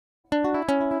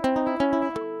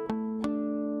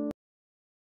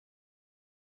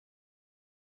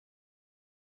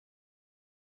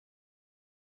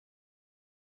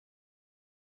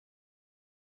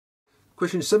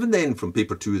Question 7 then from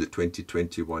paper 2, the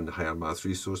 2021 Higher Maths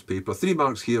resource paper. 3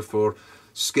 marks here for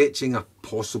sketching a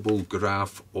possible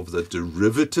graph of the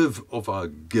derivative of a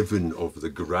given, of the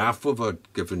graph of a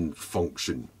given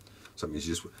function. So that means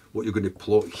just what you're going to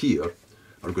plot here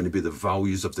are going to be the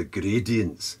values of the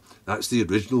gradients. That's the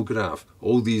original graph.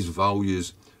 All these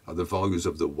values are the values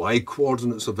of the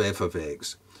y-coordinates of f of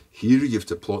x. Here you have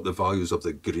to plot the values of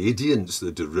the gradients,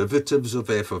 the derivatives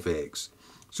of f of x.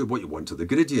 So what you want are the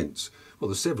gradients. Well,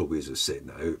 there's several ways of setting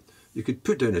it out. You could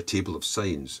put down a table of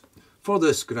signs. For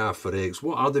this graph for x,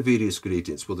 what are the various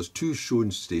gradients? Well, there's 2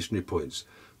 shown stationary points.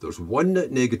 There's one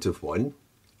at -1,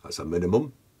 that's a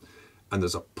minimum, and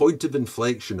there's a point of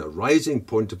inflection, a rising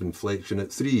point of inflection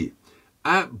at 3.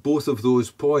 At both of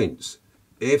those points,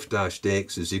 f dash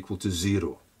x is equal to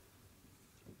 0.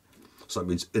 So that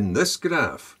means in this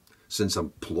graph, since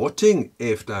I'm plotting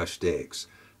f dash x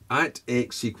at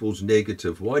x equals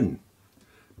 -1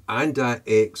 and at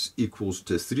x equals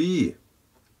to 3,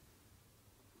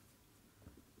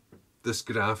 this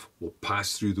graph will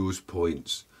pass through those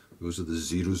points. Those are the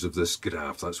zeros of this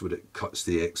graph. That's where it cuts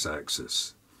the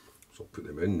x-axis. So I'll put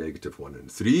them in, -1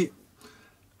 and 3.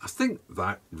 I think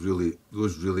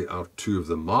those really are 2 of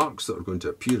the marks that are going to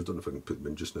appear. I don't know if I can put them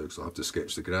in just now because I'll have to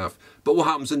sketch the graph. But what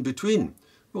happens in between?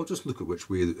 Well, just look at which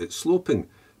way it's sloping.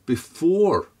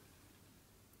 Before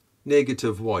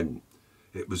 -1,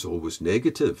 it was always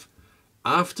negative.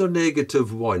 After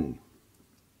 -1,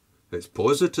 it's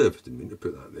positive. Didn't mean to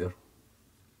put that there.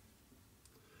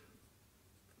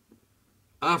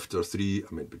 After 3,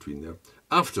 I meant between there.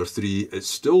 After 3, it's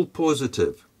still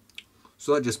positive.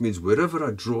 So that just means wherever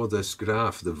I draw this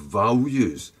graph, the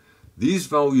values, these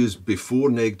values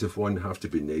before -1 have to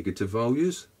be negative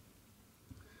values.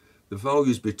 The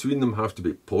values between them have to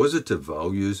be positive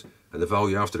values, and the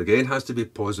value after again has to be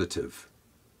positive.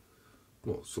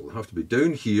 Well, so it'll have to be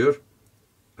down here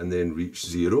and then reach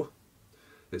 0.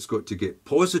 It's got to get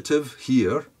positive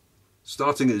here,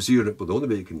 starting at 0, but the only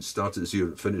way it can start at 0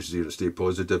 and finish 0 and stay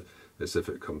positive is if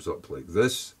it comes up like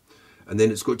this. And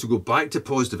then it's got to go back to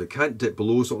positive. It can't dip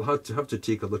below, so it'll have to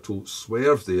take a little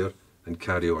swerve there and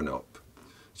carry on up.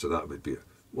 So that would be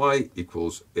y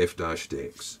equals f dash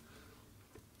x.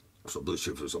 So I'm not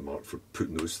sure if there's a mark for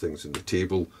putting those things in the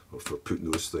table or for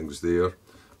putting those things there.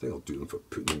 I think I'll do them for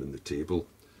putting them in the table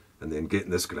and then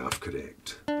getting this graph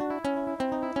correct.